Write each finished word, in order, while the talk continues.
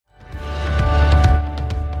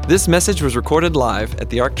This message was recorded live at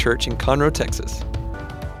the Ark Church in Conroe, Texas.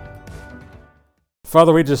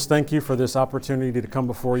 Father, we just thank you for this opportunity to come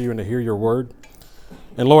before you and to hear your word.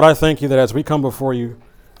 And Lord, I thank you that as we come before you,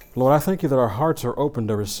 Lord, I thank you that our hearts are open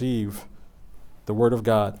to receive the word of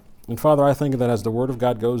God. And Father, I thank you that as the word of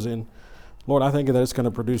God goes in, Lord, I thank you that it's going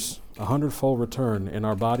to produce 100-fold return in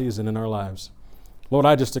our bodies and in our lives. Lord,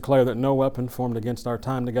 I just declare that no weapon formed against our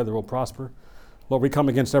time together will prosper. Lord, we come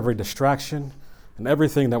against every distraction and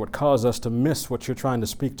everything that would cause us to miss what you're trying to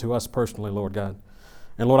speak to us personally, Lord God.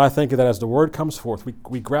 And Lord, I thank you that as the word comes forth,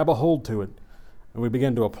 we grab a hold to it and we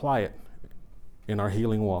begin to apply it in our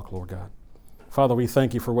healing walk, Lord God. Father, we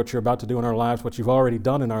thank you for what you're about to do in our lives, what you've already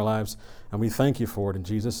done in our lives, and we thank you for it in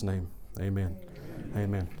Jesus' name. Amen.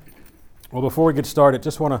 Amen. Well, before we get started,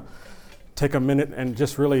 just want to take a minute and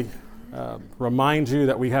just really remind you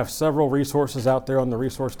that we have several resources out there on the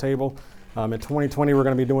resource table. In 2020, we're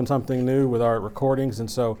going to be doing something new with our recordings, and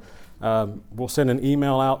so we'll send an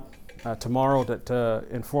email out tomorrow to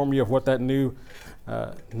inform you of what that new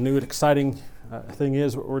exciting thing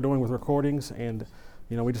is, what we're doing with recordings, and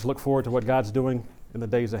we just look forward to what God's doing in the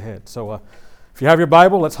days ahead. So if you have your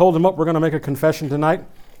Bible, let's hold them up. We're going to make a confession tonight.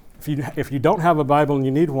 If you don't have a Bible and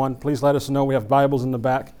you need one, please let us know. We have Bibles in the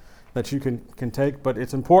back that you can take, but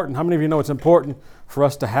it's important. How many of you know it's important for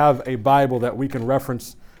us to have a Bible that we can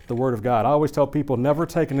reference the Word of God? I always tell people, never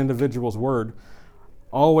take an individual's word.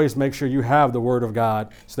 Always make sure you have the Word of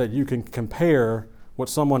God so that you can compare what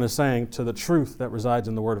someone is saying to the truth that resides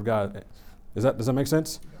in the Word of God. Does that make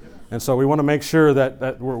sense? Yes. And so we want to make sure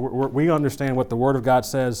that we understand what the Word of God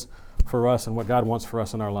says for us and what God wants for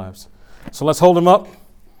us in our lives. So let's hold them up.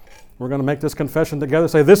 We're going to make this confession together.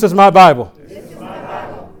 Say, "This is my Bible." This is my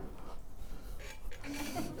Bible.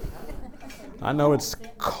 I know it's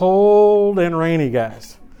cold and rainy,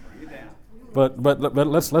 guys. But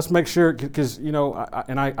let's make sure, because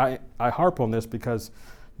I harp on this because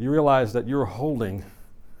you realize that you're holding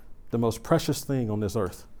the most precious thing on this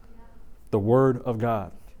earth, the Word of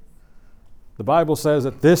God. The Bible says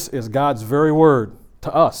that this is God's very word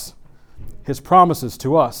to us, His promises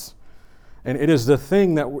to us, and it is the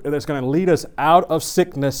thing that's going to lead us out of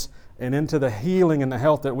sickness and into the healing and the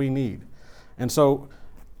health that we need. And so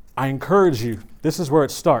I encourage you, this is where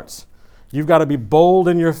it starts. You've got to be bold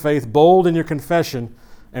in your faith, bold in your confession.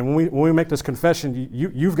 And when we make this confession,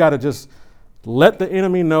 you've got to just let the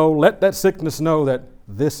enemy know, let that sickness know that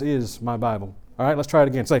this is my Bible. All right, let's try it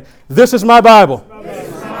again. Say, "This is my Bible. This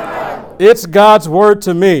is my Bible. It's God's word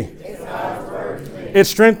to me. It's God's word to me. It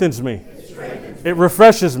strengthens me. It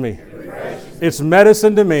refreshes me. It's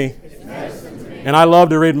medicine to me. And I love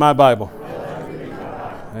to read my Bible."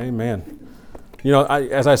 Amen.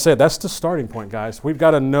 As I said, that's the starting point, guys. We've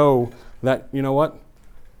got to know that,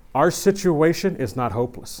 our situation is not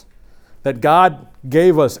hopeless. That God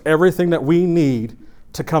gave us everything that we need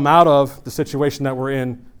to come out of the situation that we're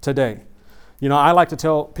in today. I like to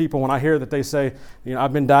tell people when I hear that they say,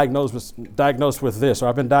 I've been diagnosed with this, or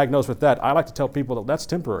I've been diagnosed with that. I like to tell people that that's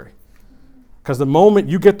temporary. Because the moment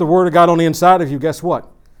you get the Word of God on the inside of you, guess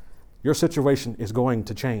what? Your situation is going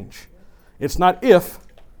to change. It's not if,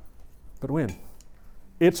 but when.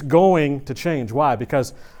 It's going to change. Why?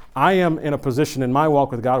 Because I am in a position in my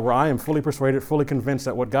walk with God where I am fully persuaded, fully convinced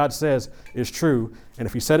that what God says is true. And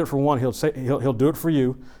if He said it for one, He'll do it for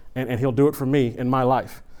you, and He'll do it for me in my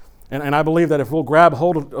life. And I believe that if we'll grab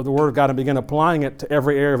hold of the Word of God and begin applying it to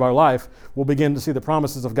every area of our life, we'll begin to see the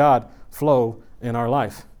promises of God flow in our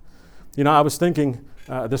life. I was thinking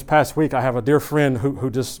this past week, I have a dear friend who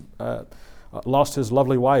just lost his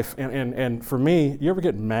lovely wife. And for me, you ever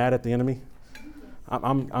get mad at the enemy?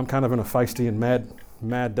 I'm kind of in a feisty and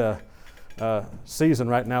mad season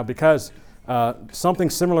right now because something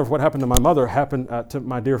similar to what happened to my mother happened to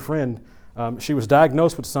my dear friend. She was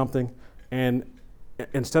diagnosed with something, and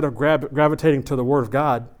instead of gravitating to the Word of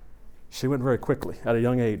God, she went very quickly at a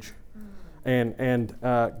young age. And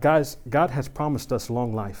guys, God has promised us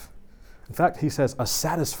long life. In fact, He says a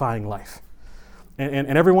satisfying life. And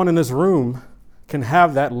everyone in this room can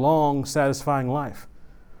have that long, satisfying life.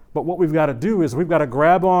 But what we've got to do is we've got to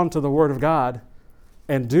grab on to the Word of God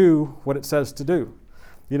and do what it says to do.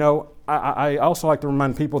 I also like to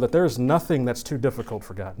remind people that there's nothing that's too difficult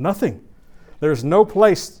for God. Nothing. There's no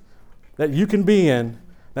place that you can be in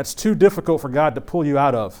that's too difficult for God to pull you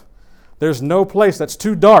out of. There's no place that's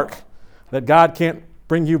too dark that God can't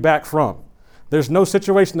bring you back from. There's no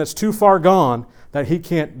situation that's too far gone that He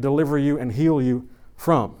can't deliver you and heal you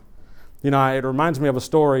from. It reminds me of a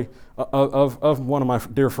story of one of my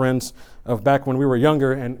dear friends of back when we were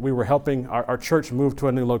younger and we were helping our church move to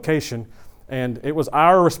a new location. And it was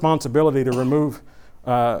our responsibility to remove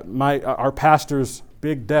our pastor's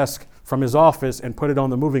big desk from his office and put it on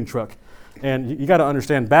the moving truck. And you got to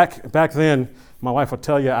understand, back then, my wife will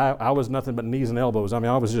tell you I was nothing but knees and elbows. I mean,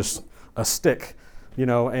 I was just a stick,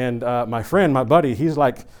 And my friend, my buddy, he's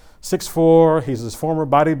like 6'4". He's this former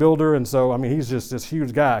bodybuilder, and so, I mean, he's just this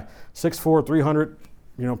huge guy, 6'4", 300,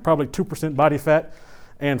 probably 2% body fat.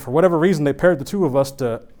 And for whatever reason, they paired the two of us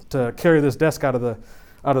to carry this desk out of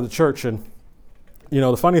the church. And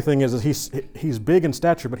the funny thing is he's big in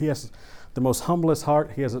stature, but he has the most humblest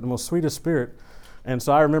heart. He has the most sweetest spirit. And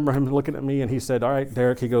so I remember him looking at me, and he said, "All right,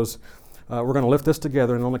 Derrick," he goes, "we're going to lift this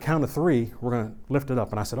together, and on the count of 3, we're going to lift it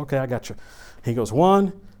up." And I said, "Okay, I got you." He goes,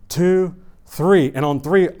 1, 2, 3. And on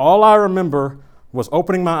 3, all I remember was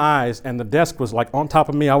opening my eyes, and the desk was like on top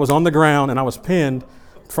of me. I was on the ground, and I was pinned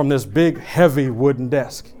from this big, heavy wooden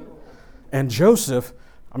desk. And Joseph,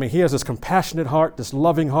 I mean, he has this compassionate heart, this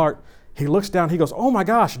loving heart. He looks down, he goes, "Oh my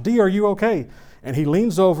gosh, D, are you okay?" And he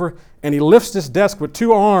leans over, and he lifts this desk with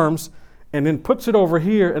 2 arms, and then puts it over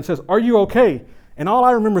here and says, "Are you okay?" And all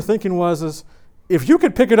I remember thinking was, if you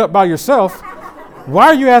could pick it up by yourself, why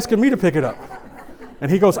are you asking me to pick it up? And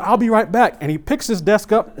he goes, "I'll be right back." And he picks his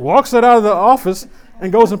desk up, walks it out of the office,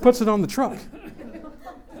 and goes and puts it on the truck.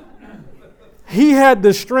 He had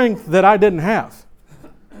the strength that I didn't have.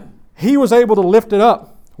 He was able to lift it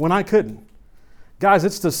up when I couldn't. Guys,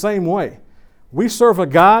 it's the same way. We serve a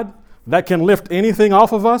God that can lift anything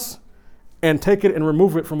off of us and take it and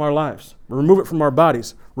remove it from our lives, remove it from our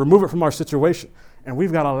bodies, remove it from our situation. And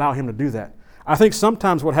we've got to allow him to do that. I think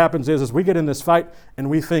sometimes what happens is we get in this fight and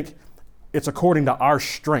we think it's according to our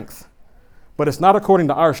strength. But it's not according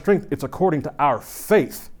to our strength, it's according to our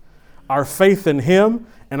faith in him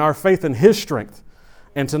and our faith in his strength.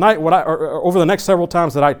 And tonight, over the next several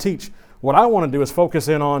times that I teach, what I want to do is focus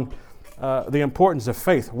in on the importance of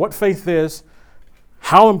faith, what faith is,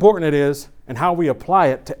 how important it is, and how we apply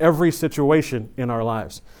it to every situation in our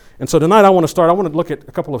lives. And so tonight I want to look at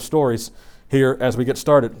a couple of stories here as we get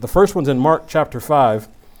started. The first one's in Mark chapter 5,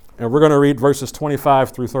 and we're going to read verses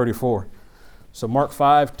 25 through 34. So Mark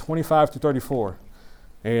 5, 25 through 34.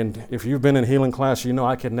 And if you've been in healing class, you know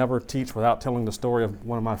I can never teach without telling the story of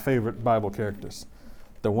one of my favorite Bible characters,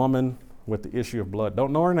 the woman with the issue of blood.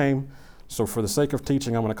 Don't know her name, so for the sake of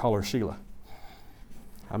teaching, I'm going to call her Sheila.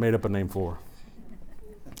 I made up a name for her.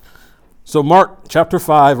 So Mark chapter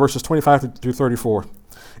 5, verses 25 through 34.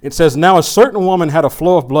 It says, "Now a certain woman had a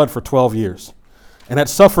flow of blood for 12 years and had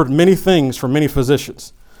suffered many things from many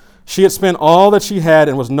physicians. She had spent all that she had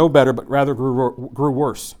and was no better, but rather grew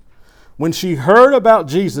worse. When she heard about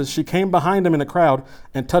Jesus, she came behind him in the crowd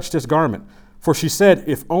and touched his garment. For she said,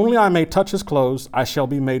 'If only I may touch his clothes, I shall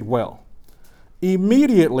be made well.'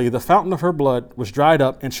 Immediately the fountain of her blood was dried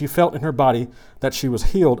up, and she felt in her body that she was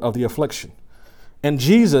healed of the affliction. And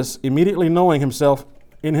Jesus, immediately knowing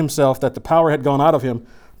in himself that the power had gone out of him,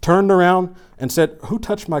 turned around and said, 'Who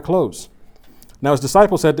touched my clothes?' Now his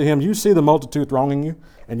disciples said to him, 'You see the multitude thronging you,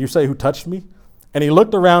 and you say, "Who touched me?" And he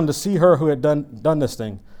looked around to see her who had done this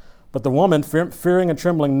thing. But the woman, fearing and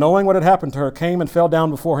trembling, knowing what had happened to her, came and fell down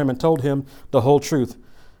before him and told him the whole truth.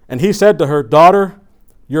 And he said to her, 'Daughter,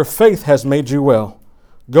 your faith has made you well.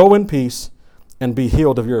 Go in peace and be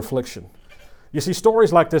healed of your affliction.'" You see,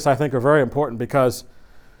 stories like this, I think, are very important because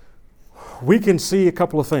we can see a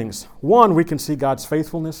couple of things. One, we can see God's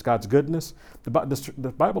faithfulness, God's goodness. The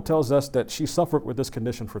Bible tells us that she suffered with this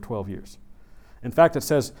condition for 12 years. In fact, it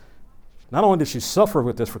says not only did she suffer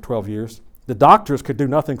with this for 12 years, the doctors could do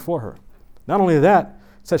nothing for her. Not only that,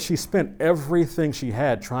 it says she spent everything she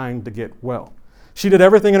had trying to get well. She did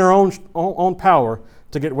everything in her own power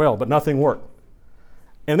to get well, but nothing worked.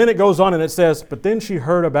 And then it goes on and it says, but then she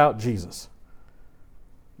heard about Jesus.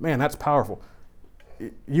 Man, that's powerful.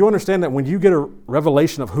 You understand that when you get a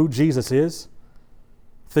revelation of who Jesus is,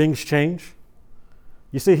 things change?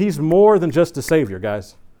 You see, he's more than just a Savior,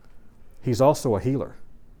 guys. He's also a healer.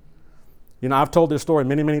 You know, I've told this story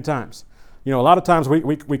many, many times. You know, a lot of times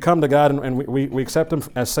we come to God and we accept him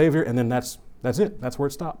as Savior, and then that's it. That's where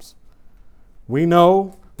it stops. We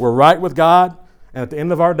know we're right with God, and at the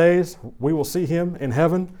end of our days, we will see him in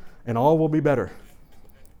heaven, and all will be better.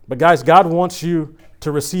 But guys, God wants you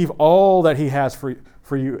to receive all that he has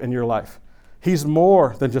for you in your life. He's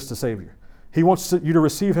more than just a Savior. He wants you to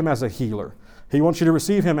receive him as a healer. He wants you to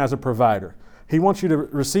receive him as a provider. He wants you to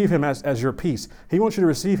receive him as your peace. He wants you to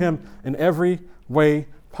receive him in every way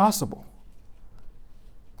possible.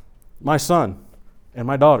 My son and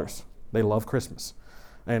my daughters, they love Christmas.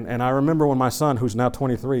 And I remember when my son, who's now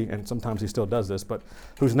 23, and sometimes he still does this, but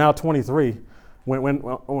who's now 23, when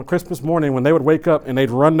Christmas morning, when they would wake up and they'd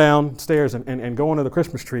run downstairs and go under the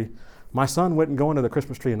Christmas tree, my son wouldn't go under the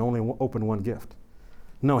Christmas tree and only open one gift.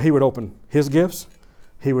 No, he would open his gifts,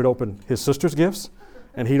 he would open his sister's gifts,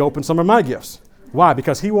 and he'd open some of my gifts. Why?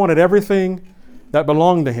 Because he wanted everything that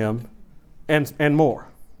belonged to him and more.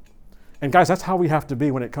 And guys, that's how we have to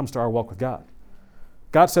be when it comes to our walk with God.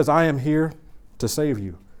 God says, I am here to save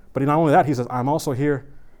you. But not only that, he says, I'm also here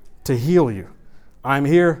to heal you. I'm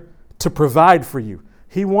here to provide for you.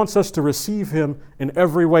 He wants us to receive him in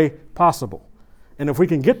every way possible. And if we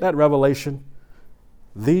can get that revelation,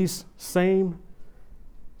 these same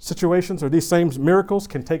situations or these same miracles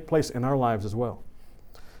can take place in our lives as well.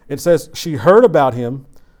 It says she heard about him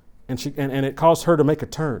and it caused her to make a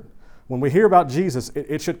turn. When we hear about Jesus,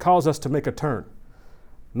 it should cause us to make a turn.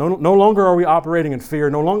 No longer are we operating in fear.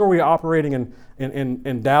 No longer are we operating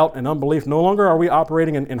in doubt and unbelief. No longer are we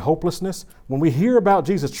operating in hopelessness. When we hear about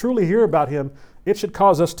Jesus, truly hear about him, it should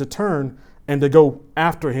cause us to turn and to go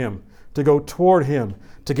after him, to go toward him,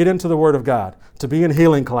 to get into the Word of God, to be in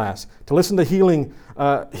healing class, to listen to healing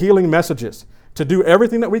messages, to do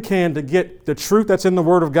everything that we can to get the truth that's in the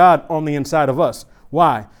Word of God on the inside of us.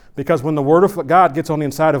 Why? Because when the Word of God gets on the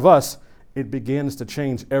inside of us, it begins to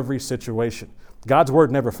change every situation. God's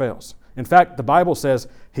Word never fails. In fact, the Bible says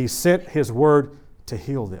he sent his Word to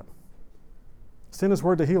heal them. Sent his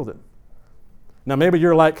Word to heal them. Now, maybe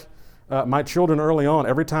you're like my children early on.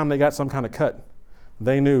 Every time they got some kind of cut,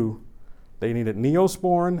 they knew they needed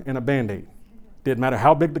Neosporin and a Band-Aid. Didn't matter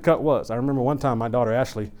how big the cut was. I remember one time my daughter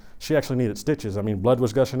Ashley, she actually needed stitches. I mean, blood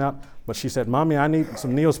was gushing out. But she said, Mommy, I need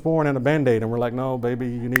some Neosporin and a Band-Aid. And we're like, no, baby,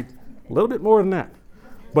 you need a little bit more than that.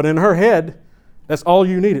 But in her head, that's all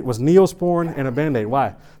you needed was Neosporin and a Band-Aid.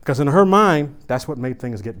 Why? Because in her mind, that's what made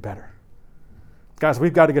things get better. Guys,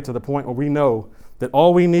 we've got to get to the point where we know that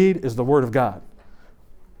all we need is the Word of God.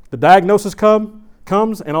 The diagnosis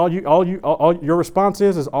comes, and all your response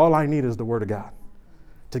is all I need is the Word of God.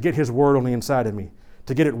 To get his Word on the inside of me,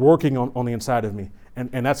 to get it working on the inside of me.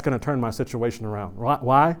 And that's going to turn my situation around.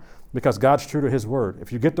 Why? Because God's true to his Word.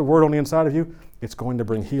 If you get the Word on the inside of you, it's going to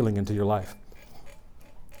bring healing into your life.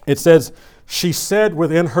 It says, she said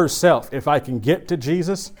within herself, if I can get to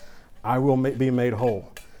Jesus, I will be made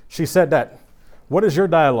whole. She said that. What is your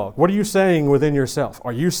dialogue? What are you saying within yourself?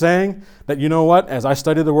 Are you saying that, you know what, as I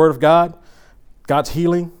study the Word of God, God's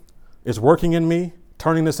healing is working in me,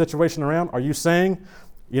 turning the situation around? Are you saying,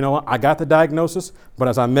 you know what, I got the diagnosis, but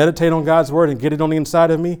as I meditate on God's Word and get it on the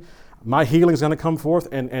inside of me, my healing is going to come forth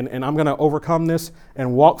and I'm going to overcome this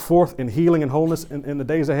and walk forth in healing and wholeness in the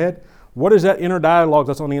days ahead? What is that inner dialogue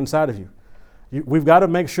that's on the inside of you? We've got to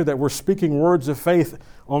make sure that we're speaking words of faith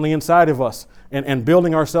on the inside of us and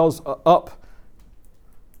building ourselves up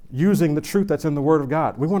using the truth that's in the Word of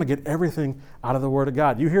God. We want to get everything out of the Word of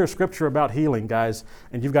God. You hear a scripture about healing, guys,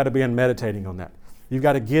 and you've got to begin meditating on that. You've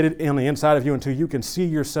got to get it on the inside of you until you can see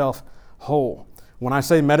yourself whole. When I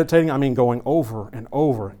say meditating, I mean going over and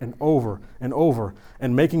over and over and over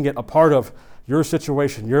and making it a part of your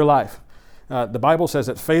situation, your life. The Bible says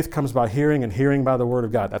that faith comes by hearing and hearing by the Word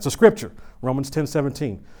of God. That's a scripture, Romans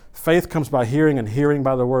 10:17. Faith comes by hearing and hearing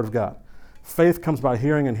by the Word of God. Faith comes by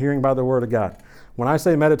hearing and hearing by the Word of God. When I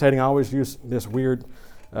say meditating, I always use this weird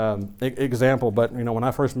example, but you know, when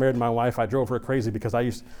I first married my wife, I drove her crazy because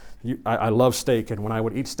I love steak, and when I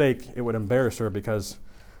would eat steak, it would embarrass her because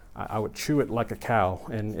I would chew it like a cow,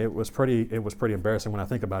 and it was pretty embarrassing when I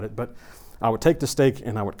think about it. But I would take the steak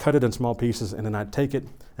and I would cut it in small pieces, and then I'd take it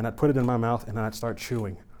and I'd put it in my mouth, and then I'd start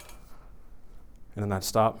chewing, and then I'd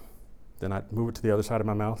stop, then I'd move it to the other side of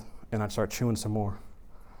my mouth, and I'd start chewing some more.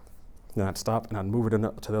 Then I'd stop and I'd move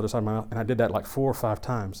it to the other side of my mouth, and I did that like 4 or 5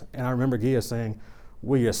 times. And I remember Gia saying,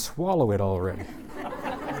 "Will you swallow it already?"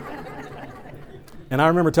 And I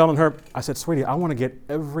remember telling her, I said, "Sweetie, I want to get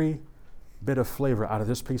every bit of flavor out of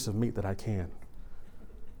this piece of meat that I can."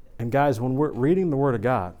 And guys, when we're reading the Word of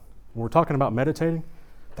God, when we're talking about meditating,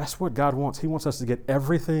 that's what God wants. He wants us to get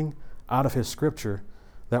everything out of His Scripture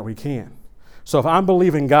that we can. So if I'm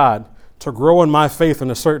believing God to grow in my faith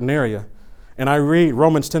in a certain area, and I read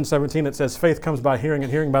Romans 10:17, it says faith comes by hearing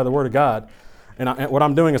and hearing by the Word of God. And what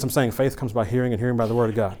I'm doing is I'm saying faith comes by hearing and hearing by the Word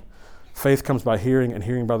of God. Faith comes by hearing and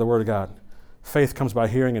hearing by the Word of God. Faith comes by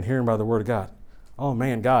hearing and hearing by the Word of God. Oh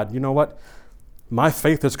man, God, you know what? My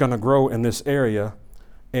faith is going to grow in this area.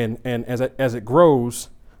 And as it grows,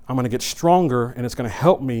 I'm going to get stronger, and it's going to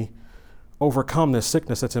help me overcome this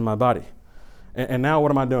sickness that's in my body. And now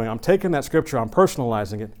what am I doing? I'm taking that scripture, I'm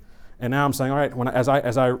personalizing it. And now I'm saying, all right,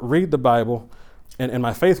 as I read the Bible and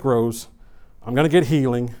my faith grows, I'm going to get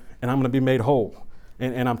healing and I'm going to be made whole.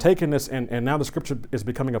 And I'm taking this, and now the scripture is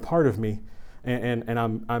becoming a part of me, and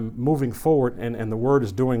I'm moving forward, and the Word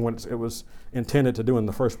is doing what it was intended to do in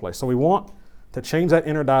the first place. So we want to change that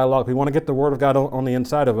inner dialogue. We want to get the Word of God on the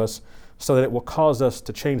inside of us so that it will cause us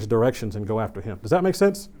to change directions and go after Him. Does that make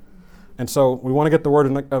sense? And so we want to get the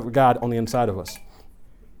Word of God on the inside of us.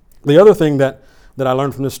 The other thing that I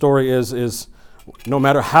learned from this story is no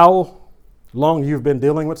matter how long you've been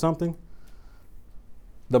dealing with something,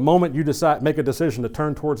 the moment you make a decision to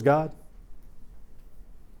turn towards God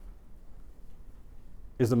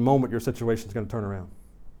is the moment your situation is going to turn around.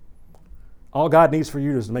 All God needs for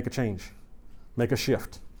you is to make a change, make a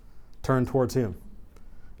shift, turn towards Him.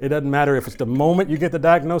 It doesn't matter if it's the moment you get the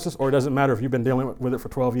diagnosis, or it doesn't matter if you've been dealing with it for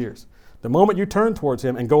 12 years. The moment you turn towards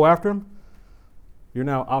Him and go after Him, you're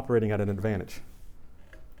now operating at an advantage.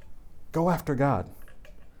 Go after God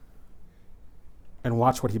and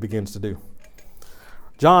watch what He begins to do.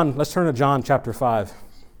 Let's turn to John chapter 5.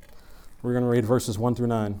 We're going to read verses 1 through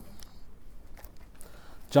 9.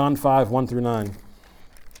 John 5, 1 through 9.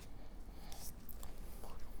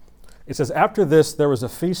 It says, "After this, there was a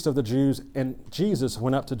feast of the Jews, and Jesus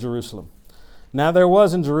went up to Jerusalem. Now there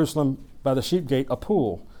was in Jerusalem by the sheep gate a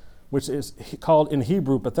pool, which is called in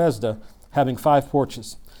Hebrew Bethesda, having 5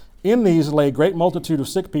 porches. In these lay a great multitude of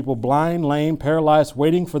sick people, blind, lame, paralyzed,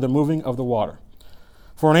 waiting for the moving of the water.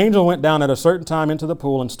 For an angel went down at a certain time into the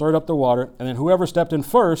pool and stirred up the water, and then whoever stepped in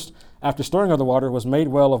first, after stirring of the water, was made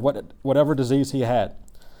well of whatever disease he had.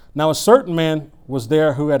 Now a certain man was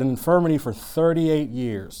there who had an infirmity for 38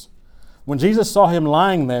 years. When Jesus saw him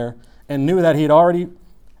lying there and knew that he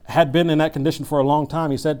had been in that condition for a long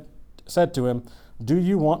time, he said to him, 'Do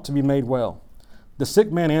you want to be made well?' The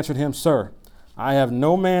sick man answered him, 'Sir, I have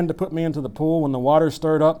no man to put me into the pool when the water is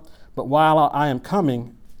stirred up, but while I am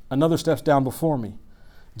coming, another steps down before me.'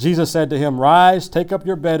 Jesus said to him, 'Rise, take up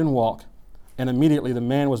your bed and walk.' And immediately the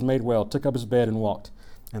man was made well, took up his bed and walked.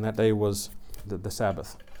 And that day was the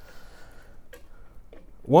Sabbath."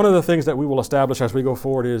 One of the things that we will establish as we go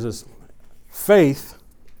forward is faith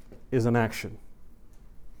is an action.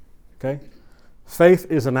 Okay? Faith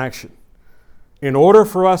is an action. In order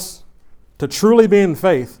for us to truly be in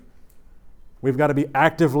faith, we've got to be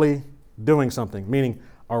actively doing something, meaning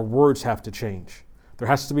our words have to change. There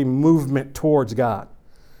has to be movement towards God.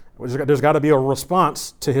 There's got to be a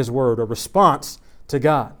response to His Word, a response to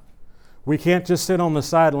God. We can't just sit on the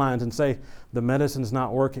sidelines and say, the medicine's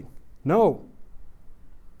not working. No.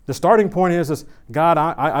 The starting point is God,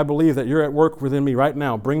 I believe that you're at work within me right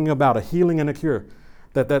now, bringing about a healing and a cure.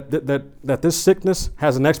 That this sickness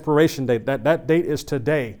has an expiration date. That date is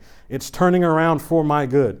today. It's turning around for my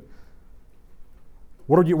good.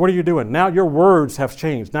 What are you doing? Now your words have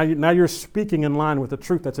changed. Now you're speaking in line with the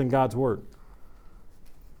truth that's in God's Word.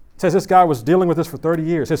 It says this guy was dealing with this for 30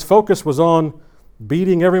 years. His focus was on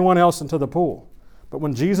beating everyone else into the pool. But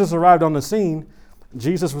when Jesus arrived on the scene,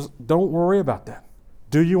 Jesus was, don't worry about that.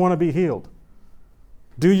 Do you want to be healed?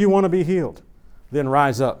 Do you want to be healed? Then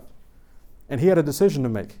rise up. And he had a decision to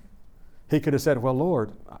make. He could have said, well,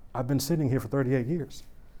 Lord, I've been sitting here for 38 years.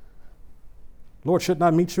 Lord, shouldn't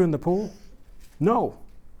I meet you in the pool? No.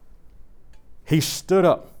 He stood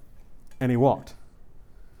up and he walked.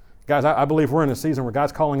 Guys, I believe we're in a season where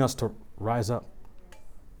God's calling us to rise up.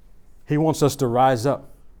 He wants us to rise up,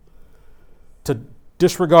 to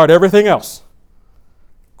disregard everything else,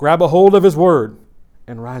 grab a hold of His Word,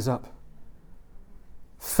 and rise up.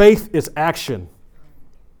 Faith is action.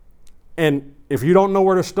 And if you don't know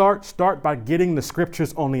where to start by getting the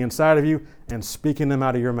Scriptures on the inside of you and speaking them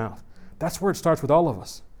out of your mouth. That's where it starts with all of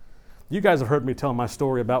us. You guys have heard me tell my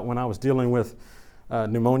story about when I was dealing with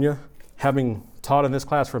pneumonia, having taught in this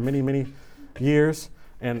class for many, many years,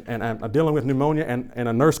 and I'm dealing with pneumonia, and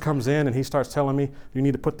a nurse comes in and he starts telling me, you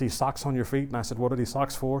need to put these socks on your feet. And I said, what are these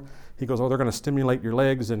socks for? He goes, oh, they're going to stimulate your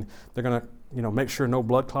legs, and they're going to make sure no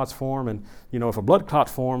blood clots form. And if a blood clot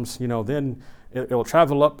forms, then it'll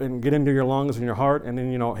travel up and get into your lungs and your heart. And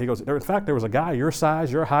then, he goes, in fact, there was a guy your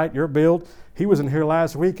size, your height, your build. He was in here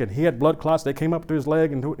last week, and he had blood clots. They came up to his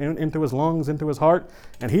leg, into his lungs, into his heart,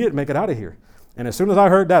 and he didn't make it out of here. And as soon as I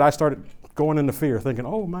heard that, I started going into fear, thinking,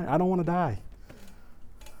 oh, my, I don't want to die.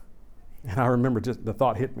 And I remember just the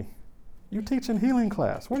thought hit me. You teach in healing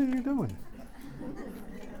class. What are you doing?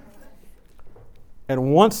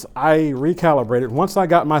 And once I recalibrated, once I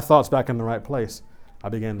got my thoughts back in the right place, I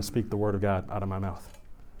began to speak the Word of God out of my mouth.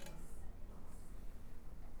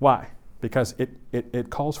 Why? Because it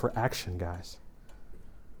calls for action, guys.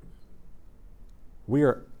 We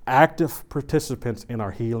are active participants in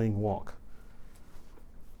our healing walk.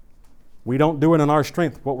 We don't do it in our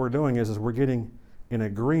strength. What we're doing is we're getting in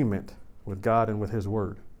agreement with God and with His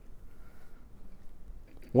Word.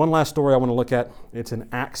 One last story I want to look at. It's in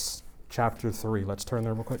Acts chapter 3. Let's turn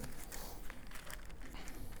there real quick.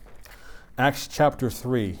 Acts chapter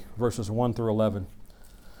 3, verses 1 through 11.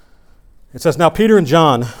 It says, "Now Peter and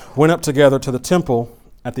John went up together to the temple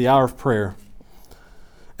at the hour of prayer.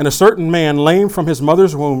 And a certain man, lame from his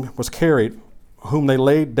mother's womb, was carried, whom they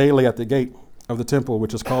laid daily at the gate of the temple,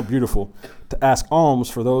 which is called Beautiful, to ask alms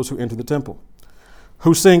for those who enter the temple.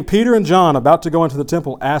 Who, seeing Peter and John about to go into the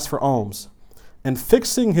temple, asked for alms. And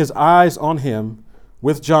fixing his eyes on him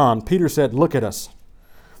with John, Peter said, 'Look at us.'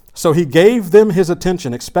 So he gave them his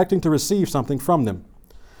attention, expecting to receive something from them.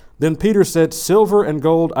 Then Peter said, 'Silver and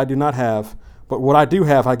gold I do not have, but what I do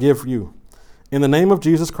have I give you. In the name of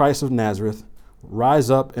Jesus Christ of Nazareth, rise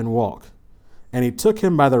up and walk.' And he took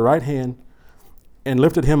him by the right hand and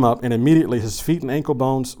lifted him up, and immediately his feet and ankle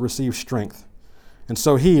bones received strength. And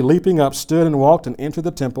so he, leaping up, stood and walked and entered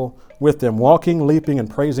the temple with them, walking, leaping, and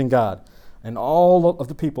praising God. And all of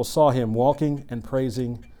the people saw him walking and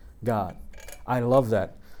praising God." I love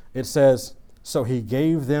that. It says, so he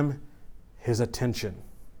gave them his attention.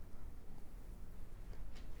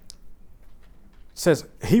 It says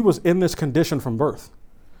he was in this condition from birth.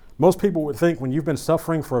 Most people would think when you've been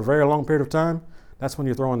suffering for a very long period of time, that's when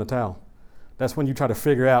you throw in the towel. That's when you try to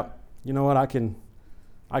figure out, you know what, I can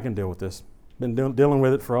deal with this. Been dealing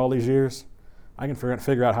with it for all these years. I can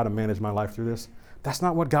figure out how to manage my life through this. That's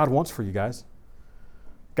not what God wants for you guys.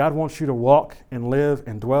 God wants you to walk and live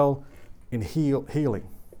and dwell in healing,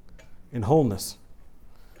 in wholeness.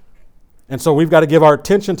 And so we've got to give our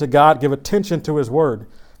attention to God, give attention to His Word.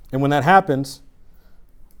 And when that happens,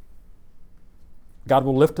 God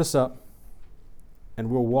will lift us up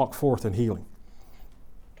and we'll walk forth in healing.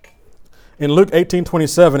 In Luke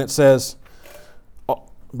 18:27 it says,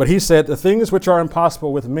 "But he said, the things which are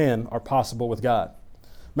impossible with men are possible with God."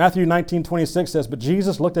 Matthew 19:26 says, "But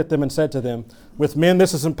Jesus looked at them and said to them, with men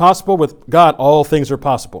this is impossible, with God all things are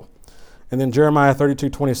possible." And then Jeremiah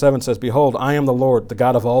 32:27 says, "Behold, I am the Lord, the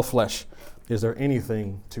God of all flesh. Is there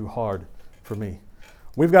anything too hard for me?"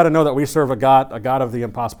 We've got to know that we serve a God of the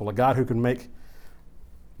impossible, a God who can make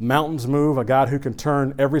mountains move, a God who can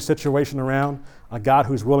turn every situation around, a God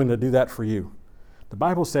who's willing to do that for you. The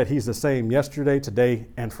Bible said He's the same yesterday, today,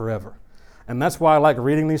 and forever. And that's why I like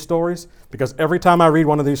reading these stories, because every time I read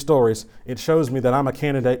one of these stories, it shows me that I'm a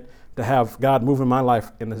candidate to have God move in my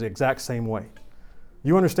life in the exact same way.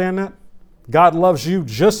 You understand that? God loves you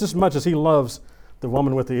just as much as He loves the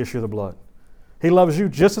woman with the issue of the blood. He loves you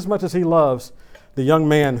just as much as He loves the young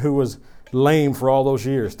man who was lame for all those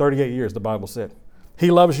years, 38 years, the Bible said. He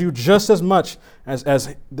loves you just as much as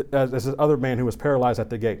this other man who was paralyzed at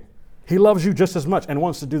the gate. He loves you just as much and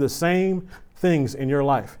wants to do the same things in your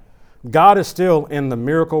life. God is still in the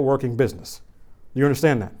miracle working business. You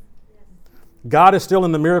understand that? God is still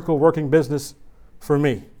in the miracle working business for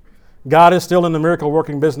me. God is still in the miracle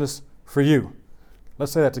working business for you.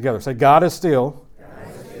 Let's say that together. Say, God is still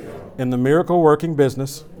in the miracle working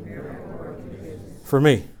business for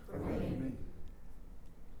me.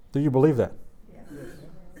 Do you believe that?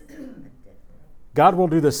 God will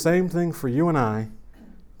do the same thing for you and I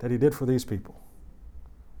that He did for these people.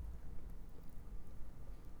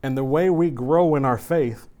 And the way we grow in our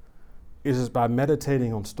faith is by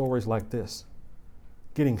meditating on stories like this,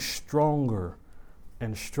 getting stronger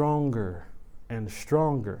and stronger and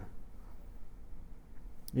stronger.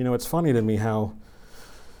 You know, it's funny to me how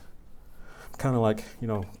kind of like,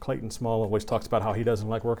 Clayton Small always talks about how he doesn't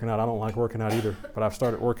like working out. I don't like working out either, but I've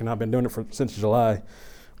started working. I've been doing it since July.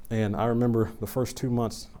 And I remember the first 2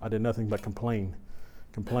 months, I did nothing but complain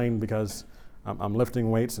because I'm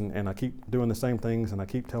lifting weights and I keep doing the same things, and I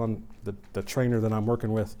keep telling the trainer that I'm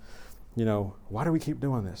working with, why do we keep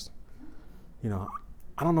doing this?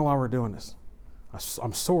 I don't know why we're doing this.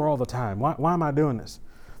 I'm sore all the time. Why am I doing this?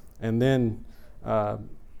 And then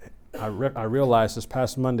I realized this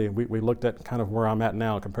past Monday, we looked at kind of where I'm at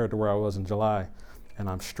now compared to where I was in July, and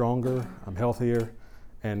I'm stronger, I'm healthier,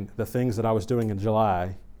 and the things that I was doing in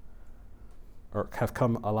July have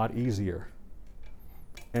come a lot easier.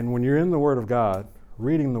 And when you're in the Word of God,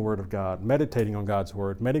 reading the Word of God, meditating on God's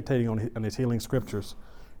Word, meditating on His healing scriptures,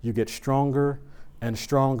 you get stronger and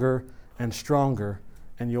stronger and stronger,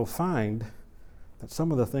 and you'll find that some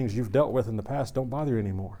of the things you've dealt with in the past don't bother you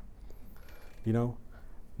anymore.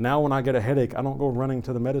 Now when I get a headache, I don't go running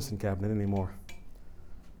to the medicine cabinet anymore.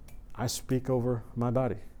 I speak over my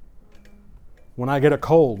body. When I get a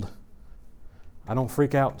cold, I don't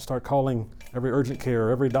freak out and start calling every urgent care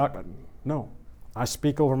or every doctor. No, I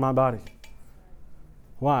speak over my body.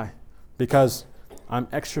 Why? Because I'm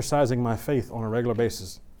exercising my faith on a regular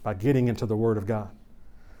basis by getting into the Word of God.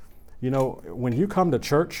 When you come to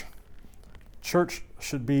church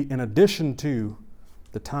should be in addition to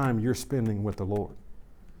the time you're spending with the Lord.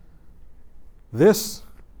 This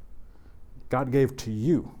God gave to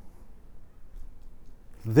you.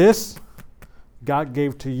 This God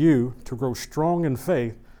gave to you to grow strong in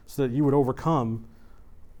faith so that you would overcome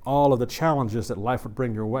all of the challenges that life would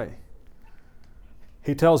bring your way.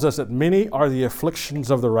 He tells us that many are the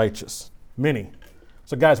afflictions of the righteous. Many.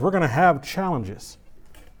 So guys, we're going to have challenges.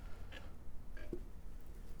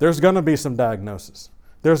 There's going to be some diagnosis.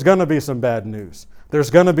 There's going to be some bad news. There's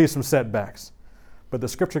going to be some setbacks. But the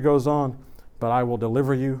scripture goes on, but I will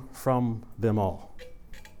deliver you from them all.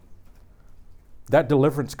 That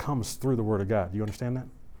deliverance comes through the Word of God. Do you understand that?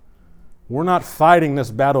 We're not fighting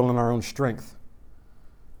this battle in our own strength.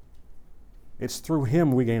 It's through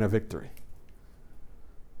Him we gain a victory.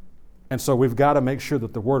 And so we've got to make sure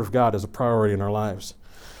that the Word of God is a priority in our lives.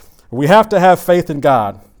 We have to have faith in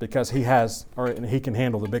God because He can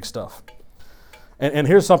handle the big stuff. And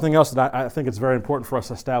here's something else that I think it's very important for us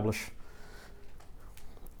to establish.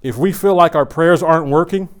 If we feel like our prayers aren't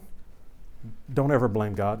working, don't ever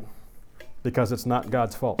blame God, because it's not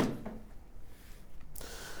God's fault.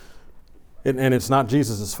 And it's not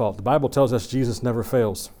Jesus' fault. The Bible tells us Jesus never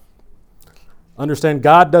fails. Understand,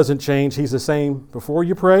 God doesn't change. He's the same before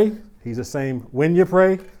you pray, He's the same when you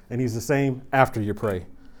pray, and He's the same after you pray.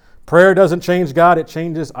 Prayer doesn't change God, it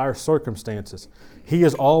changes our circumstances. He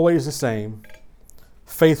is always the same,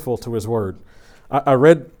 faithful to His Word. I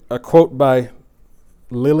read a quote by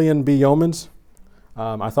Lillian B. Yeomans,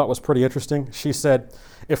 I thought was pretty interesting. She said,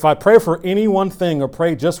 if I pray for any one thing or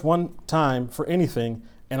pray just one time for anything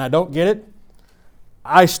and I don't get it,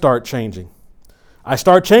 I start changing. I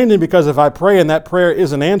start changing because if I pray and that prayer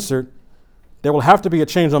isn't answered, there will have to be a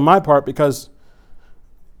change on my part because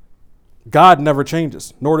God never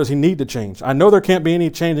changes, nor does He need to change. I know there can't be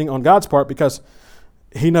any changing on God's part because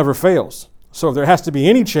He never fails. So if there has to be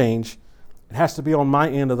any change, it has to be on my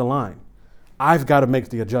end of the line. I've got to make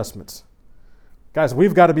the adjustments. Guys,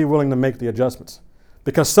 we've got to be willing to make the adjustments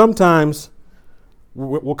because sometimes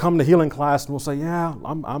we'll come to healing class and we'll say, yeah,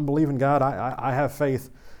 I'm believing God. I have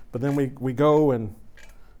faith. But then we go and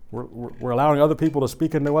we're allowing other people to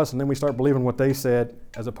speak into us, and then we start believing what they said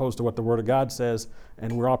as opposed to what the Word of God says,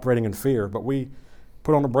 and we're operating in fear. But we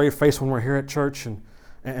put on a brave face when we're here at church,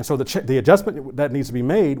 and so the adjustment that needs to be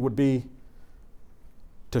made would be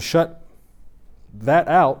to shut that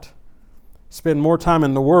out, spend more time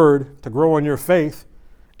in the Word to grow in your faith,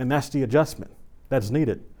 and that's the adjustment that's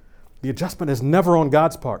needed. The adjustment is never on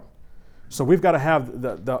God's part. So we've got to have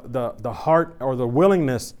the heart or the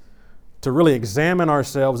willingness to really examine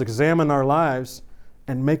ourselves, examine our lives,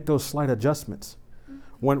 and make those slight adjustments.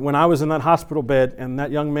 When I was in that hospital bed and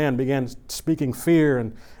that young man began speaking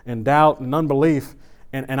fear and doubt and unbelief,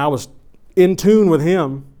 and I was in tune with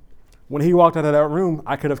him, when he walked out of that room,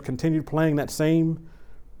 I could have continued playing that same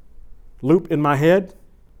loop in my head,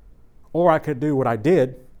 or I could do what I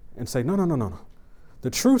did and say, no. The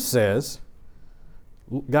truth says,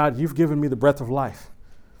 God, you've given me the breath of life.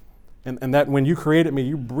 And that when you created me,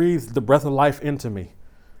 you breathed the breath of life into me.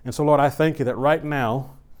 And so, Lord, I thank you that right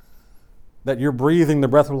now, that you're breathing the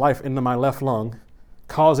breath of life into my left lung,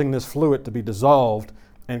 causing this fluid to be dissolved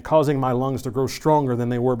and causing my lungs to grow stronger than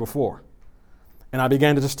they were before. And I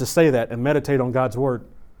began to say that and meditate on God's Word.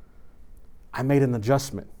 I made an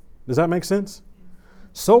adjustment. Does that make sense?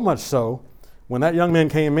 So much so, when that young man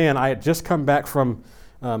came in, I had just come back from,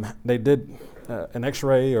 they did an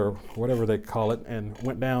x-ray or whatever they call it, and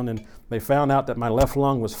went down and they found out that my left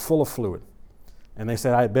lung was full of fluid. And they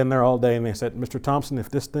said I had been there all day, and they said, Mr. Thompson, if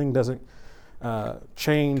this thing doesn't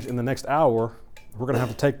change in the next hour, we're going to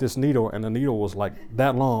have to take this needle, and the needle was like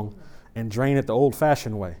that long, and drain it the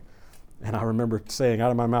old-fashioned way. And I remember saying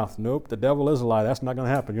out of my mouth, nope, the devil is a lie. That's not going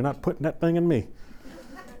to happen. You're not putting that thing in me.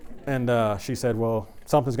 And she said, well,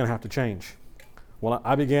 something's going to have to change. Well,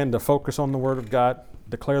 I began to focus on the Word of God,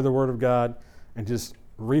 declare the Word of God, and just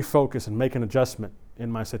refocus and make an adjustment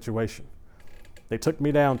in my situation. They took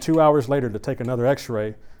me down 2 hours later to take another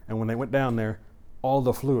x-ray, and when they went down there, all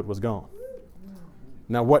the fluid was gone.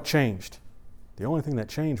 Now, what changed? The only thing that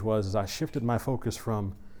changed was I shifted my focus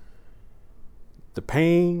from the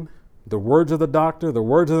pain, the words of the doctor, the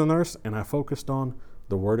words of the nurse, and I focused on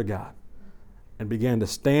the Word of God and began to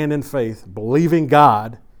stand in faith, believing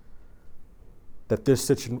God that this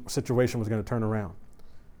situation was going to turn around.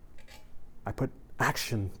 I put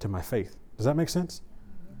action to my faith. Does that make sense?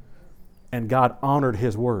 And God honored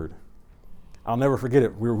His Word. I'll never forget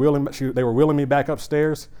it. They were wheeling me back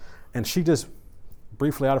upstairs, and she just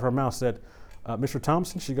briefly out of her mouth said, Mr.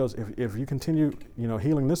 Thompson, she goes, if you continue,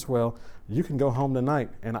 healing this well, you can go home tonight.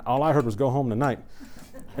 And all I heard was go home tonight.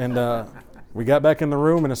 And we got back in the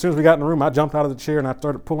room, and as soon as we got in the room, I jumped out of the chair and I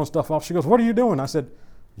started pulling stuff off. She goes, what are you doing? I said,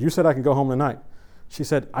 you said I can go home tonight.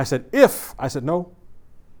 I said, if. I said, no,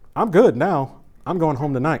 I'm good now. I'm going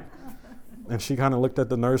home tonight. And she kind of looked at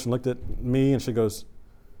the nurse and looked at me, and she goes,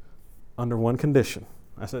 under one condition.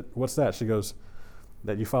 I said, what's that? She goes,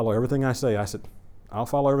 that you follow everything I say. I said, I'll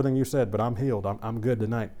follow everything you said, but I'm healed. I'm good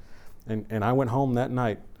tonight. And I went home that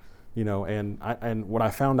night, and what I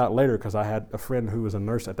found out later, because I had a friend who was a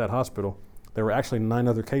nurse at that hospital, there were actually 9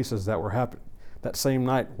 other cases that were happening that same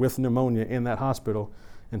night with pneumonia in that hospital,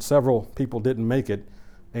 and several people didn't make it,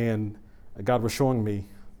 and God was showing me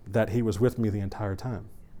that He was with me the entire time.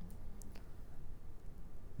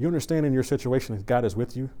 You understand in your situation that God is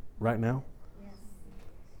with you right now? Yes.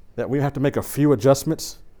 That we have to make a few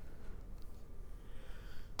adjustments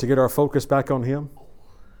to get our focus back on Him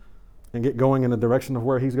and get going in the direction of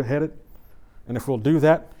where He's headed. And if we'll do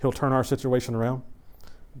that, He'll turn our situation around.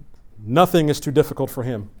 Nothing is too difficult for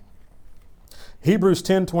Him. Hebrews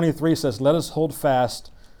 10:23 says, let us hold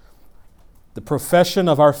fast the profession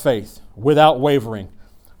of our faith without wavering,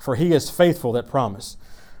 for He is faithful that promised.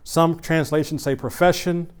 Some translations say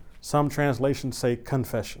profession, some translations say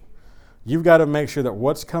confession. You've got to make sure that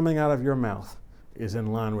what's coming out of your mouth is in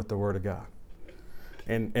line with the Word of God.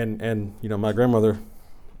 And my grandmother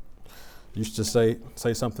used to say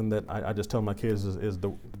something that I just tell my kids is the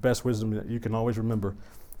best wisdom that you can always remember.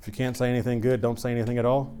 If you can't say anything good, don't say anything at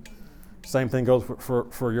all. Same thing goes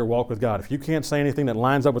for your walk with God. If you can't say anything that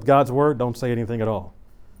lines up with God's Word, don't say anything at all.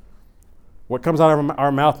 What comes out of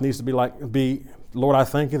our mouth needs to be, Lord, I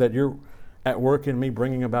thank you that you're at work in me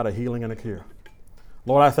bringing about a healing and a cure.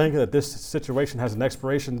 Lord, I thank you that this situation has an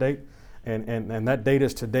expiration date, and that date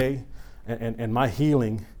is today, and my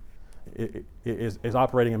healing is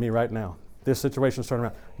operating in me right now. This situation is turning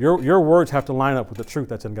around. Your words have to line up with the truth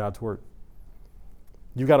that's in God's Word.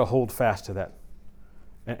 You've got to hold fast to that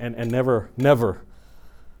and never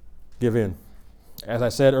give in. As I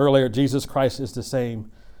said earlier, Jesus Christ is the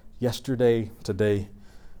same yesterday, today,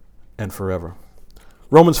 and forever.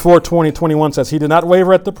 Romans 4:20-21 says, He did not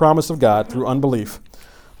waver at the promise of God through unbelief,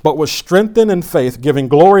 but was strengthened in faith, giving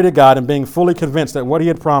glory to God and being fully convinced that what He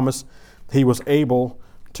had promised, He was able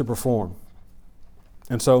to perform.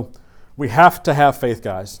 And so we have to have faith,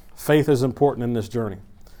 guys. Faith is important in this journey.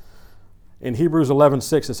 In Hebrews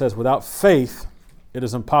 11:6, it says, without faith, it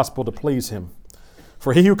is impossible to please Him.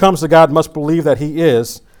 For he who comes to God must believe that He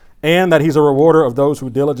is, and that He's a rewarder of those who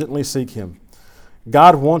diligently seek Him.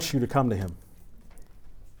 God wants you to come to Him.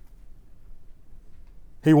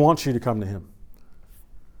 He wants you to come to Him.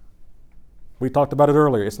 We talked about it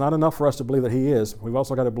earlier. It's not enough for us to believe that He is. We've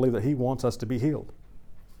also got to believe that He wants us to be healed.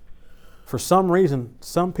 For some reason,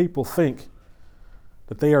 some people think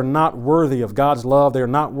that they are not worthy of God's love. They are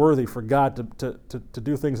not worthy for God to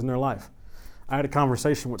do things in their life. I had a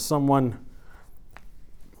conversation with someone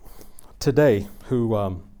today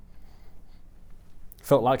who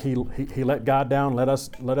felt like he let God down, let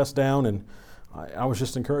us down, and I was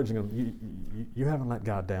just encouraging him. You haven't let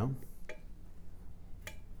God down.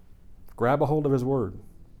 Grab a hold of His Word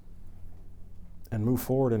and move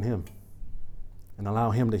forward in Him and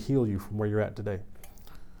allow Him to heal you from where you're at today.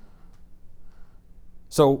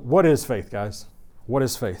 So what is faith, guys? What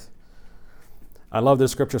is faith? I love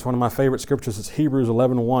this scripture. It's one of my favorite scriptures. It's Hebrews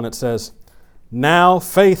 11:1. It says, now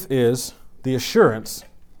faith is the assurance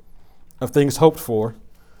of things hoped for,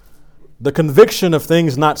 the conviction of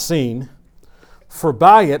things not seen, for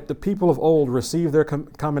by it the people of old received their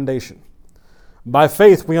commendation. By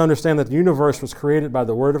faith we understand that the universe was created by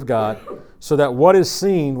the Word of God, so that what is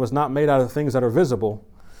seen was not made out of things that are visible.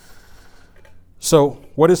 So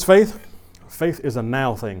what is faith? Faith is a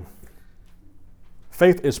now thing.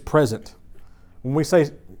 Faith is present. When we say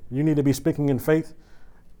you need to be speaking in faith,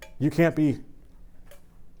 you can't be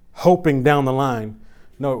hoping down the line.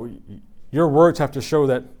 No, your words have to show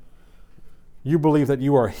that you believe that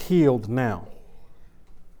you are healed now.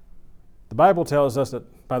 The Bible tells us that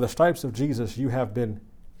by the stripes of Jesus, you have been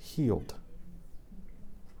healed.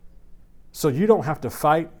 So you don't have to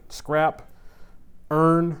fight, scrap,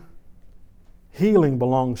 earn. Healing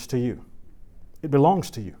belongs to you. It belongs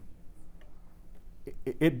to you.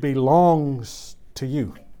 It belongs to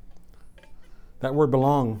you. That word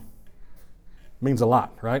belong means a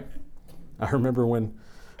lot, right? I remember when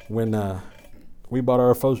we bought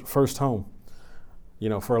our first home. You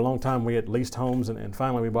know, for a long time we had leased homes, and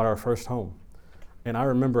finally we bought our first home. And I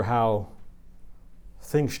remember how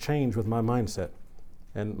things changed with my mindset.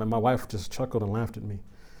 And my wife just chuckled and laughed at me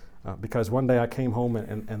because one day I came home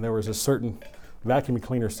and there was a certain vacuum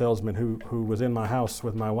cleaner salesman who was in my house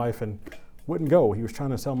with my wife and wouldn't go. He was trying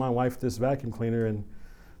to sell my wife this vacuum cleaner,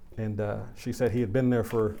 and she said he had been there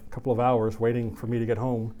for a couple of hours waiting for me to get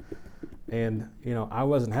home. And, I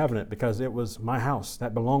wasn't having it because it was my house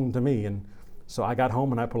that belonged to me. And so I got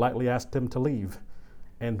home and I politely asked him to leave.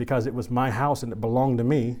 And because it was my house and it belonged to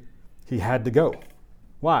me, he had to go.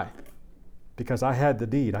 Why? Because I had the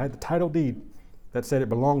deed. I had the title deed that said it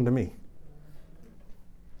belonged to me.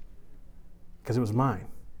 Because it was mine.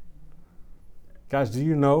 Guys, do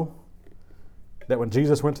you know that when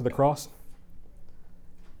Jesus went to the cross,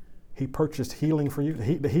 he purchased healing for you?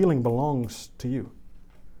 The healing belongs to you.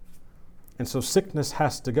 And so sickness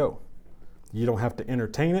has to go. You don't have to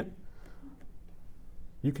entertain it.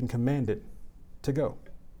 You can command it to go.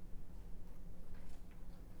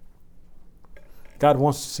 God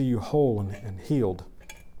wants to see you whole and healed.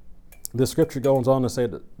 The scripture goes on to say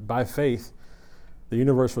that by faith, the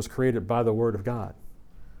universe was created by the Word of God.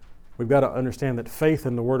 We've got to understand that faith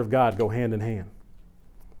and the Word of God go hand in hand.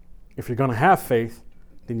 If you're going to have faith,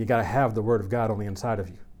 then you got to have the Word of God on the inside of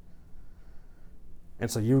you. And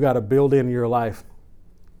so you got to build in your life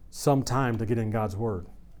some time to get in God's Word.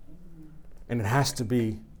 And it has to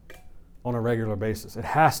be on a regular basis. It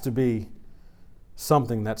has to be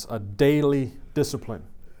something that's a daily discipline.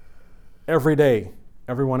 Every day,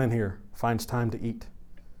 everyone in here finds time to eat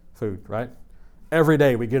food, right? Every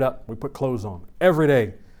day we get up, we put clothes on. Every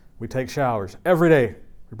day we take showers. Every day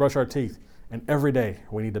we brush our teeth. And every day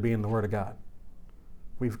we need to be in the Word of God.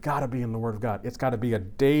 We've got to be in the Word of God. It's got to be a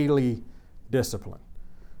daily discipline.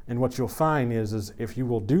 And what you'll find is if you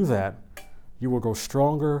will do that, you will go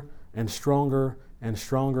stronger and stronger and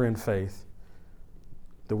stronger in faith.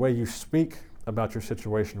 The way you speak about your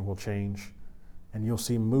situation will change, and you'll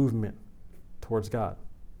see movement towards God.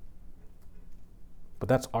 But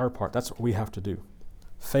that's our part. That's what we have to do.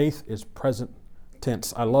 Faith is present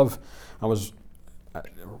tense. I was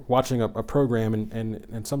watching a program,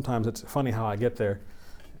 and sometimes it's funny how I get there,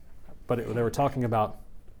 but they were talking about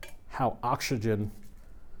how oxygen,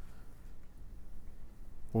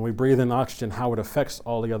 when we breathe in oxygen, how it affects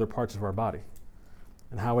all the other parts of our body,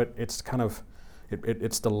 and how it's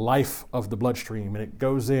the life of the bloodstream, and it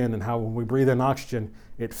goes in, and how when we breathe in oxygen,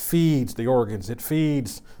 it feeds the organs, it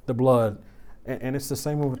feeds the blood, and it's the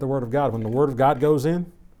same with the Word of God. When the Word of God goes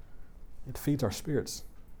in, it feeds our spirits.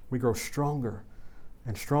 We grow stronger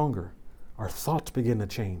and stronger. Our thoughts begin to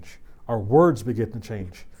change. Our words begin to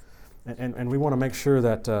change. And we want to make sure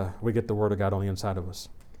that we get the Word of God on the inside of us.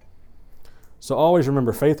 So always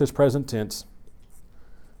remember, faith is present tense.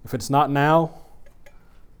 If it's not now,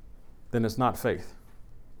 then it's not faith.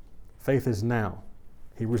 Faith is now.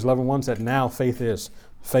 Hebrews 11:1 said, now faith is.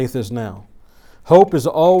 Faith is now. Hope is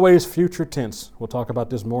always future tense. We'll talk about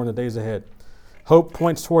this more in the days ahead. Hope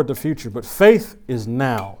points toward the future, but faith is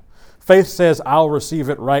now. Faith says, I'll receive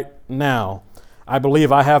it right now. I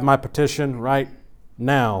believe I have my petition right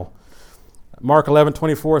now. Mark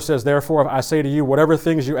 11:24 says, therefore I say to you, whatever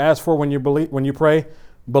things you ask for when you pray,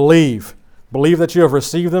 believe. Believe that you have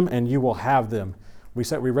received them and you will have them. We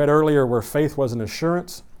read earlier where faith was an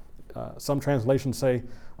assurance. Some translations say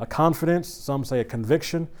a confidence. Some say a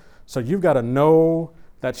conviction. So you've got to know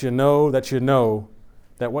that you know that you know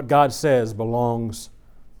that what God says belongs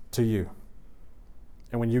to you.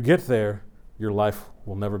 And when you get there, your life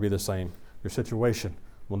will never be the same. Your situation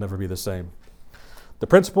will never be the same. The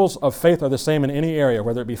principles of faith are the same in any area,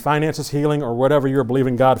 whether it be finances, healing, or whatever you're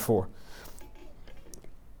believing God for.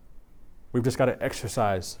 We've just got to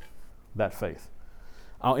exercise that faith.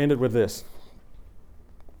 I'll end it with this.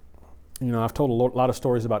 I've told a lot of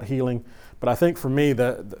stories about healing, but I think for me,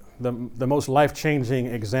 the most life-changing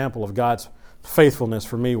example of God's faithfulness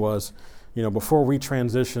for me was, before we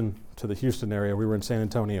transitioned to the Houston area, we were in San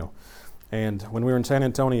Antonio. And when we were in San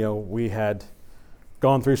Antonio, we had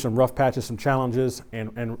gone through some rough patches, some challenges,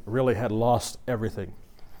 and really had lost everything.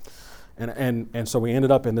 And so we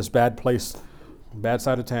ended up in this bad place, bad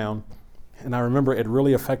side of town. And I remember it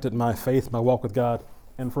really affected my faith, my walk with God.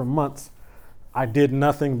 And for months, I did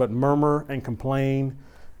nothing but murmur and complain.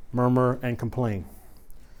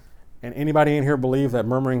 And anybody in here believe that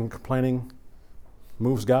murmuring and complaining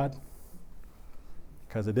moves God?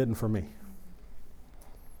 Because it didn't for me.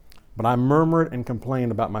 But I murmured and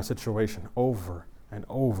complained about my situation over and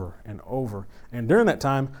over and over. And during that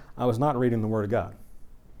time, I was not reading the Word of God.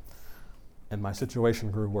 And my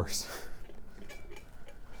situation grew worse.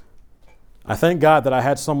 I thank God that I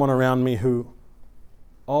had someone around me who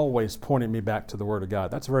always pointed me back to the Word of God.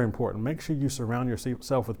 That's very important. Make sure you surround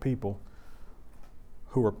yourself with people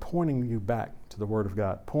who are pointing you back to the Word of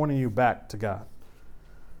God, pointing you back to God.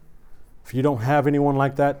 If you don't have anyone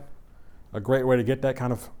like that, a great way to get that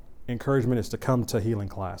kind of encouragement is to come to healing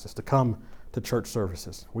class, is to come to church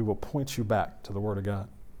services. We will point you back to the Word of God.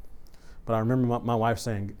 But I remember my wife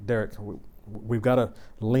saying, Derrick, We've got to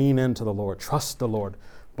lean into the Lord, trust the Lord,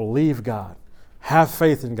 believe God, have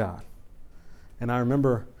faith in God. And I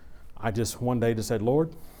remember I just one day just said,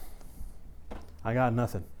 Lord, I got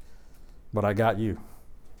nothing, but I got you.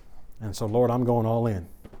 And so, Lord, I'm going all in.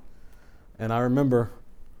 And I remember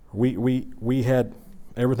we had,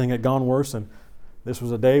 everything had gone worse, and this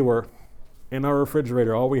was a day where in our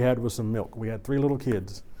refrigerator, all we had was some milk. We had 3 little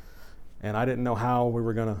kids, and I didn't know how we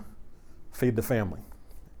were going to feed the family.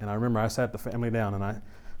 And I remember I sat the family down, and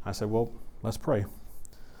I said, well, let's pray.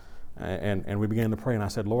 And we began to pray, and I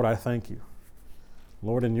said, Lord, I thank you.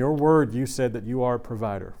 Lord, in your word, you said that you are a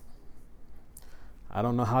provider. I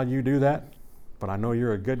don't know how you do that, but I know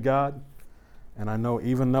you're a good God. And I know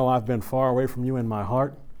even though I've been far away from you in my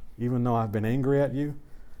heart, even though I've been angry at you,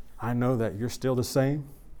 I know that you're still the same.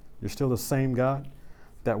 You're still the same God,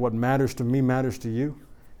 that what matters to me matters to you.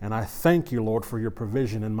 And I thank you, Lord, for your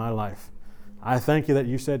provision in my life. I thank you that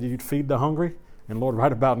you said you'd feed the hungry. And Lord,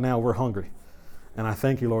 right about now, we're hungry. And I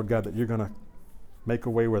thank you, Lord God, that you're going to make a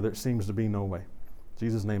way where there seems to be no way. In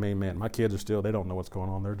Jesus' name, amen. My kids are still, they don't know what's going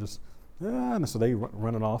on. They're just, and so they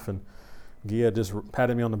run it off. And Gia just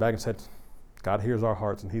patted me on the back and said, God hears our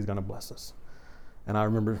hearts and he's going to bless us. And I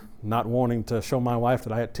remember not wanting to show my wife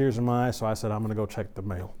that I had tears in my eyes, so I said, I'm going to go check the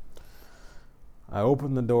mail. I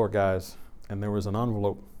opened the door, guys, and there was an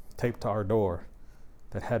envelope taped to our door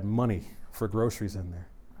that had money for groceries in there.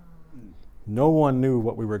 No one knew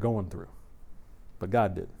what we were going through, but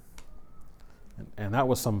God did. And that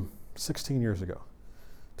was some 16 years ago.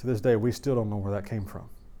 To this day, we still don't know where that came from.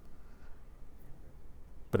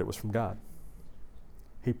 But it was from God.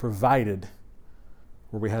 He provided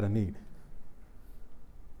where we had a need.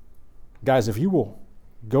 Guys, if you will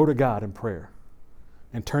go to God in prayer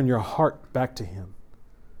and turn your heart back to him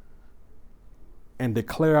and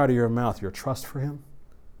declare out of your mouth your trust for him,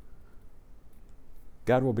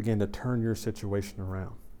 God will begin to turn your situation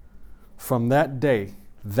around. From that day,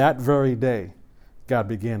 that very day, God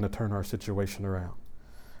began to turn our situation around.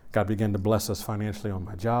 God began to bless us financially on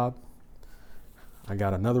my job. I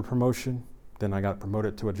got another promotion. Then I got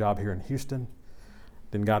promoted to a job here in Houston.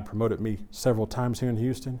 Then God promoted me several times here in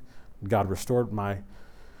Houston. God restored my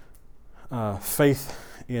faith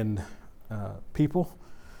in people.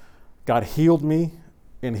 God healed me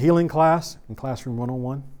in healing class, in Classroom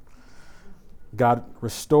 101. God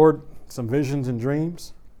restored some visions and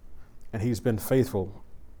dreams, and he's been faithful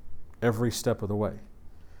every step of the way.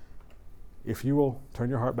 If you will turn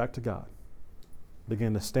your heart back to God,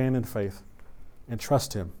 begin to stand in faith and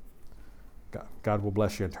trust him, God will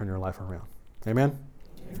bless you and turn your life around. Amen?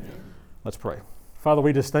 Amen. Let's pray. Father,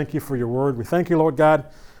 we just thank you for your word. We thank you, Lord God,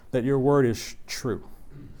 that your word is true.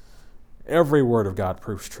 Every word of God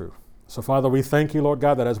proves true. So, Father, we thank you, Lord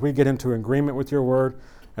God, that as we get into agreement with your word,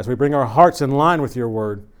 as we bring our hearts in line with your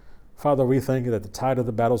word, Father, we thank you that the tide of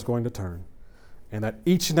the battle is going to turn, and that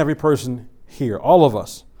each and every person here, all of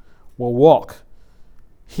us, will walk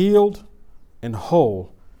healed and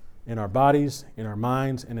whole in our bodies, in our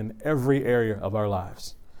minds, and in every area of our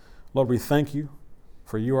lives. Lord, we thank you,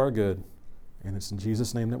 for you are good, and it's in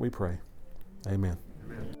Jesus' name that we pray. Amen.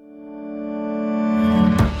 Amen.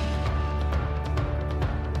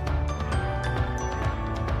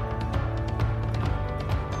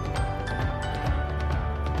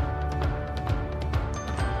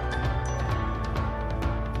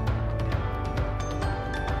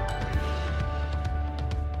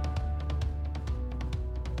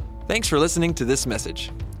 Thanks for listening to this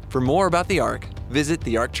message. For more about the Ark, visit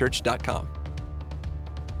thearkchurch.com.